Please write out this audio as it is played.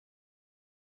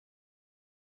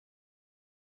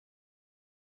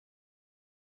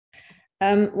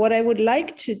What I would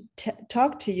like to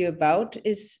talk to you about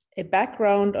is a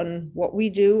background on what we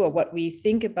do or what we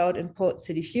think about in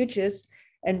PortCityFutures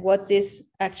and what this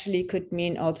actually could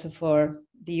mean also for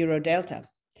the Eurodelta.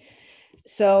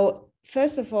 So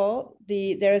first of all,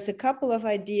 there is a couple of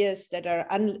ideas that are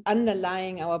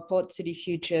underlying our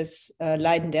PortCityFutures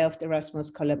Leiden-Delft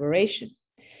Erasmus collaboration.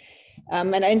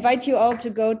 And I invite you all to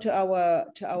go to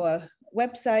our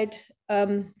website.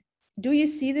 Do you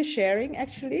see the sharing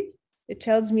actually? It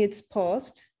tells me it's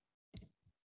paused.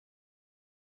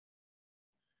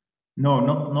 No,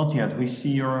 not yet. We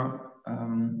see your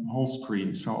whole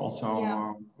screen, so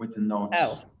also with the notes.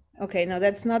 Oh, okay. No,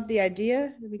 that's not the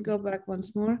idea. Let me go back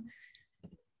once more.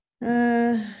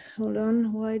 Hold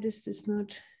on. Why does this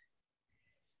not?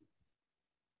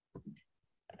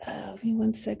 Give me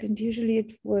 1 second. Usually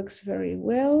it works very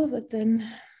well, but then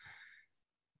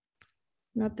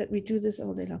not that we do this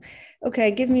all day long.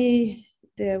 Okay, give me.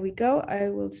 There we go. I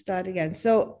will start again.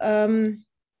 So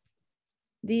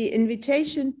the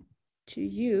invitation to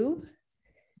you.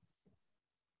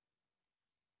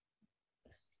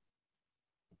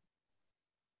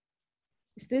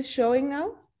 Is this showing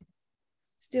now?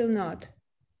 Still not.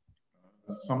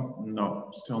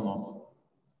 No, still not.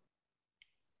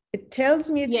 It tells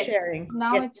me it's yes, sharing.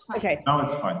 Now yes. it's fine. Okay. Now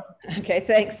it's fine. Okay,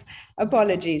 thanks.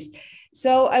 Apologies.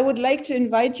 So I would like to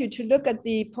invite you to look at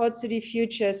the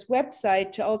PortCityFutures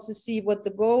website to also see what the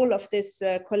goal of this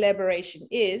collaboration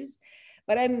is.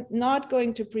 But I'm not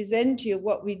going to present to you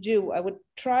what we do. I would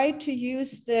try to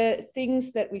use the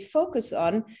things that we focus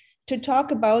on to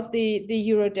talk about the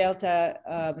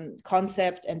Eurodelta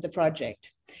concept and the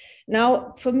project.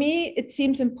 Now, for me, it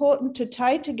seems important to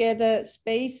tie together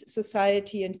space,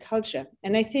 society, and culture.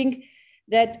 And I think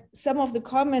that some of the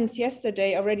comments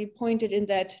yesterday already pointed in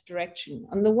that direction.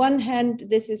 On the one hand,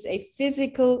 this is a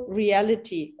physical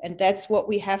reality, and that's what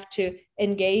we have to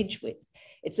engage with.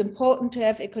 It's important to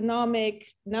have economic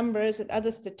numbers and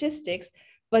other statistics,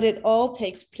 but it all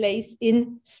takes place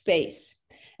in space.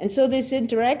 And so this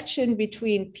interaction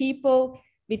between people,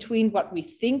 between what we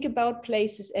think about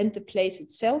places and the place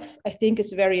itself, I think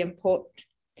is very important.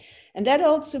 And that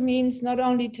also means not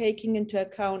only taking into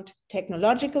account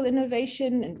technological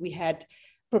innovation, and we had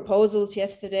proposals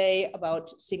yesterday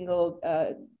about single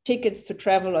tickets to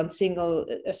travel on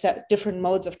different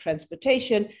modes of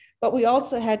transportation, but we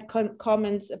also had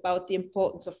comments about the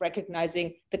importance of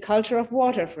recognizing the culture of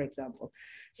water, for example.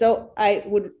 So I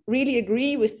would really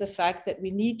agree with the fact that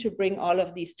we need to bring all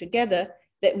of these together,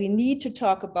 that we need to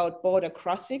talk about border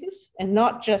crossings, and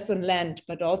not just on land,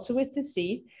 but also with the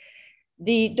sea.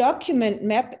 The document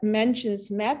mentions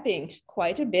mapping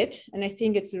quite a bit, and I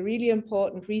think it's a really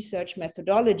important research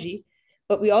methodology,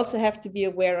 but we also have to be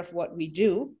aware of what we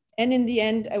do. And in the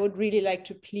end, I would really like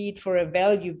to plead for a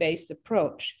value-based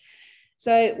approach.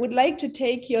 So I would like to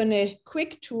take you on a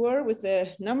quick tour with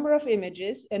a number of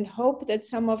images and hope that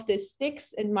some of this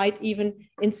sticks and might even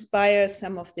inspire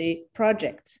some of the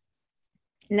projects.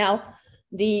 Now,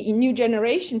 the new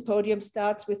generation podium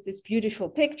starts with this beautiful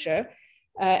picture.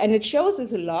 And it shows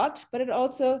us a lot, but it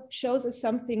also shows us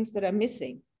some things that are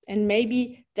missing. And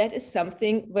maybe that is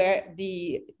something where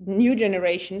the new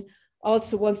generation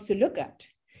also wants to look at.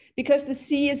 Because the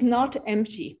sea is not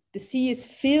empty. The sea is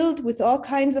filled with all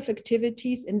kinds of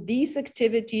activities, and these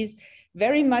activities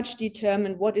very much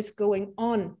determine what is going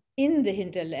on in the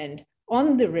hinterland,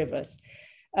 on the rivers,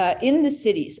 in the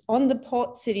cities, on the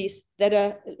port cities that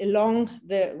are along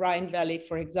the Rhine Valley,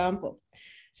 for example.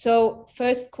 So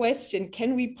first question,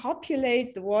 can we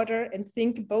populate the water and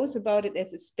think both about it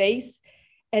as a space,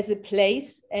 as a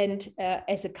place, and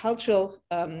as a cultural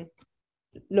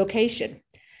location?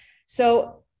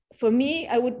 So for me,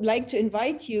 I would like to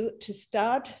invite you to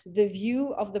start the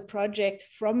view of the project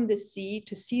from the sea,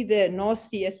 to see the North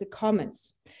Sea as a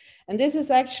commons. And this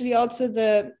is actually also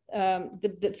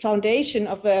the foundation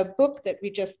of a book that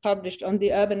we just published on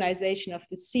the urbanization of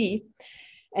the sea.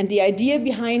 And the idea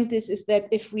behind this is that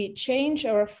if we change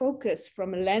our focus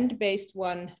from a land-based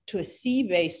one to a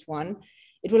sea-based one,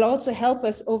 it will also help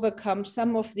us overcome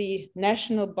some of the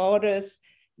national borders,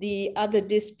 the other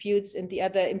disputes and the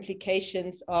other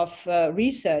implications of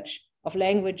research of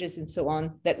languages and so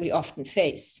on that we often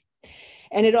face.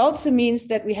 And it also means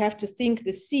that we have to think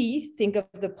the sea, think of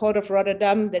the port of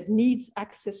Rotterdam that needs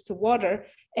access to water,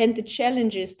 and the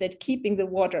challenges that keeping the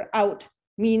water out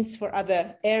means for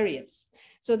other areas.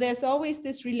 So there's always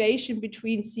this relation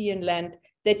between sea and land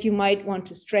that you might want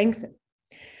to strengthen.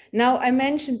 Now, I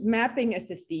mentioned mapping as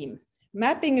a theme.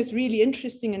 Mapping is really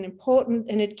interesting and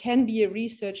important, and it can be a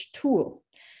research tool.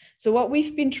 So what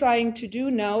we've been trying to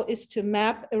do now is to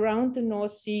map around the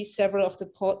North Sea several of the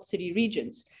port city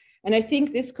regions. And I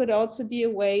think this could also be a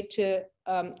way to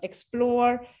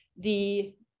explore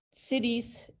the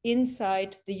cities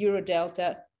inside the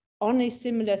Eurodelta on a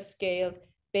similar scale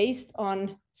based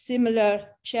on similar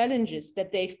challenges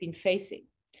that they've been facing.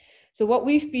 So what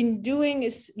we've been doing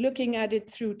is looking at it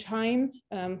through time,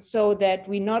 so that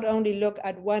we not only look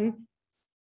at one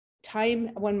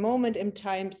moment in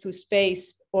time through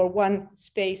space, or one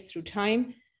space through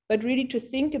time, but really to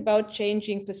think about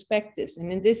changing perspectives.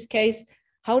 And in this case,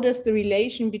 how does the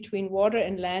relation between water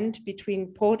and land, between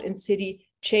port and city,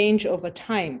 change over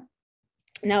time?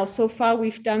 Now, so far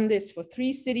we've done this for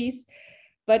 3 cities,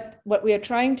 but what we are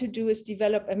trying to do is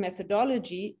develop a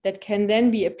methodology that can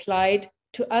then be applied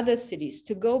to other cities,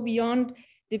 to go beyond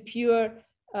the pure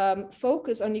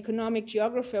focus on economic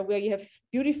geography, where you have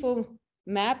beautiful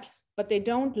maps, but they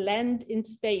don't land in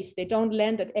space. They don't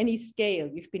land at any scale.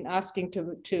 We've been asking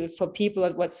for people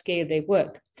at what scale they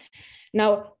work.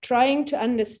 Now, trying to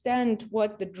understand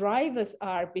what the drivers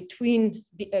are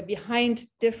behind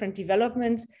different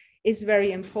developments is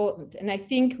very important. And I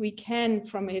think we can,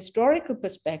 from a historical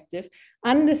perspective,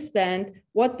 understand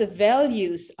what the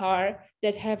values are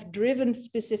that have driven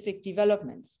specific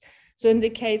developments. So in the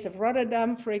case of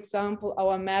Rotterdam, for example,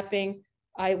 our mapping,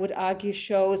 I would argue,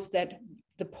 shows that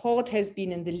the port has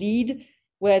been in the lead,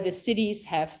 where the cities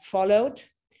have followed.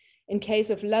 In case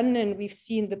of London, we've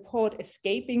seen the port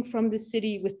escaping from the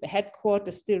city, with the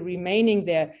headquarters still remaining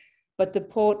there, but the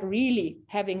port really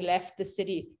having left the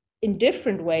city in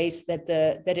different ways that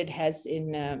it has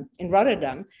in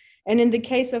Rotterdam. And in the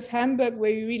case of Hamburg,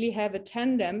 where we really have a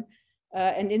tandem,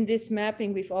 and in this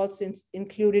mapping, we've also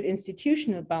included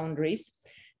institutional boundaries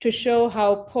to show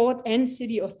how port and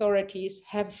city authorities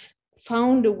have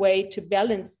found a way to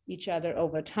balance each other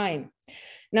over time.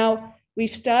 Now,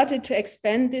 we've started to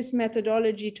expand this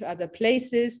methodology to other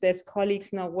places. There's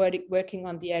colleagues now working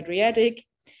on the Adriatic,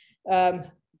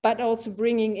 but also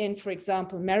bringing in, for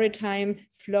example, maritime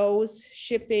flows,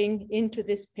 shipping into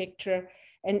this picture,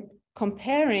 and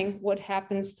comparing what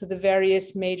happens to the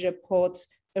various major ports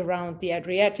around the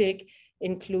Adriatic,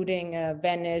 including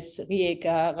Venice,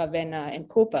 Rijeka, Ravenna, and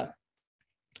Koper.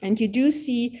 And you do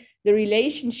see the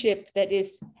relationship that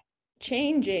is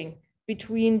changing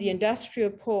between the industrial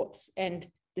ports and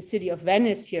the city of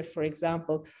Venice here, for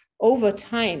example, over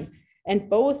time, and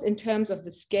both in terms of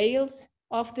the scales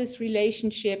of this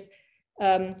relationship,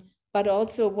 but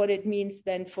also what it means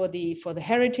then for the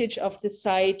heritage of the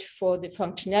site, for the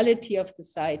functionality of the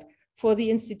site, for the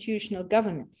institutional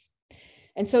governance.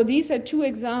 And so these are 2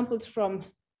 examples from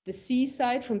the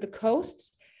seaside, from the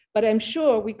coasts, but I'm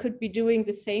sure we could be doing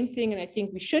the same thing, and I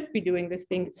think we should be doing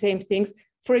the same things.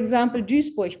 For example,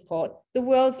 Duisburg Port, the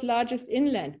world's largest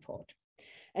inland port.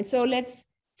 And so let's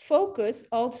focus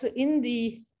also in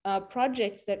the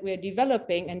projects that we're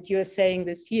developing, and you're saying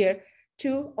this here,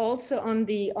 to also on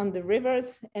the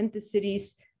rivers and the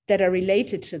cities that are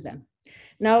related to them.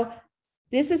 Now,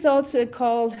 this is also a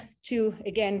call to,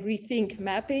 again, rethink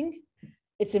mapping.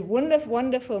 It's a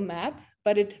wonderful map,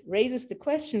 but it raises the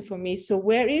question for me, so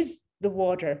where is the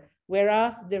water? Where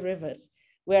are the rivers?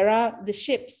 Where are the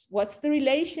ships? What's the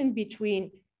relation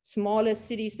between smaller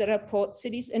cities that are port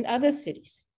cities and other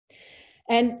cities?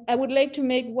 And I would like to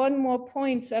make one more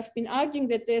point. So I've been arguing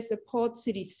that there's a port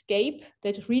cityscape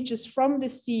that reaches from the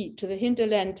sea to the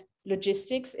hinterland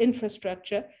logistics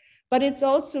infrastructure, but it's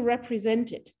also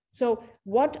represented. So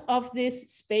what of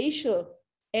these spatial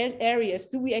areas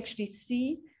do we actually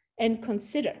see and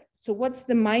consider? So what's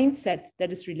the mindset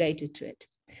that is related to it?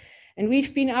 And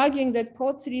we've been arguing that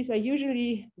port cities are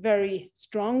usually very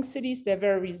strong cities. They're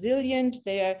very resilient.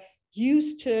 They are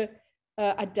used to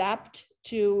adapt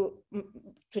to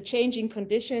changing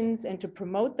conditions and to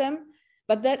promote them.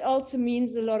 But that also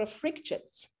means a lot of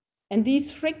frictions. And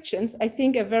these frictions, I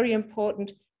think, are very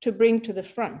important to bring to the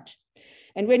front.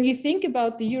 And when you think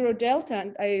about the Eurodelta,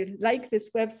 and I like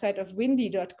this website of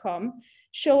windy.com,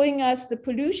 showing us the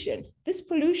pollution. This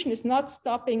pollution is not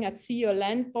stopping at sea or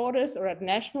land borders or at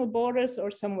national borders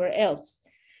or somewhere else.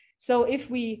 So if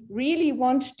we really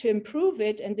want to improve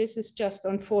it, and this is just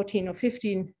on 14 or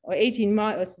 15 or 18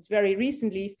 miles, it's very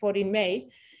recently, 14 May,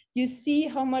 you see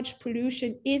how much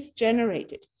pollution is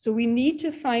generated. So we need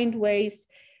to find ways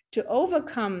to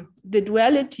overcome the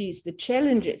dualities, the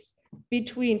challenges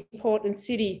between port and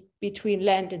city, between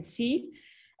land and sea.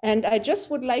 And I just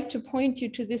would like to point you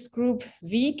to this group,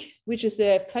 WIEG, which is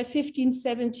a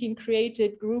 15-17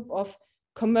 created group of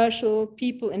commercial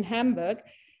people in Hamburg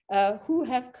who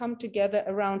have come together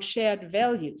around shared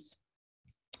values.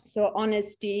 So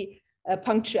honesty,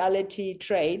 punctuality,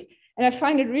 trade. And I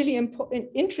find it really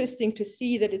interesting to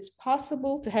see that it's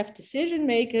possible to have decision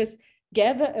makers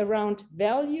gather around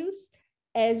values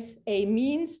as a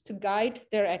means to guide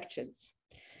their actions.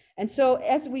 And so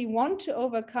as we want to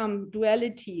overcome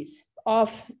dualities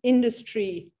of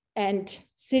industry and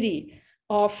city,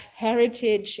 of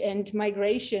heritage and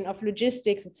migration, of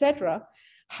logistics, etc.,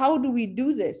 how do we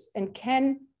do this? And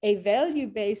can a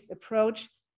value-based approach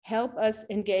help us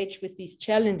engage with these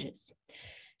challenges?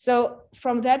 So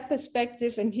from that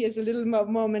perspective, and here's a little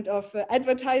moment of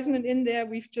advertisement in there,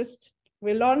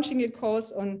 we're launching a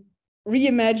course on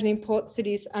reimagining port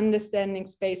cities, understanding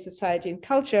space, society, and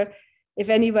culture. If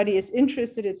anybody is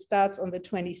interested, it starts on the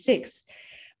 26th.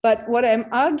 But what I'm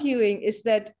arguing is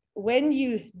that when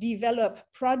you develop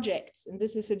projects, and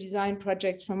this is a design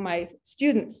project from my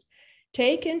students,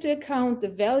 take into account the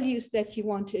values that you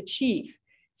want to achieve.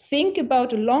 Think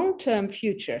about a long-term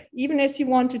future, even as you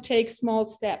want to take small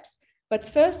steps. But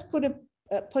first put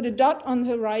a dot on the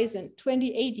horizon,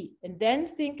 2080, and then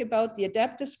think about the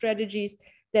adaptive strategies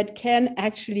that can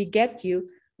actually get you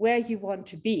where you want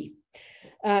to be.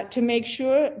 To make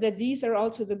sure that these are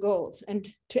also the goals.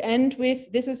 And to end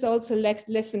with, this is also a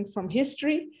lesson from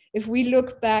history. If we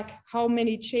look back how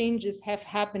many changes have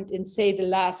happened in, say, the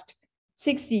last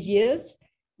 60 years,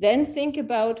 then think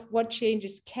about what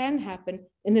changes can happen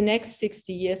in the next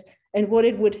 60 years and what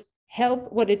it would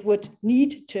help, what it would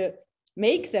need to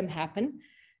make them happen.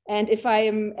 And if I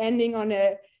am ending on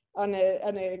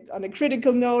a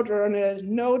critical note or on a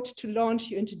note to launch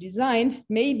you into design,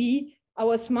 maybe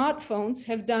our smartphones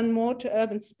have done more to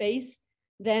urban space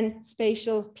than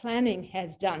spatial planning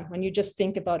has done, when you just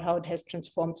think about how it has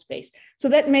transformed space. So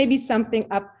that may be something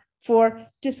up for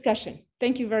discussion.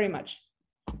 Thank you very much.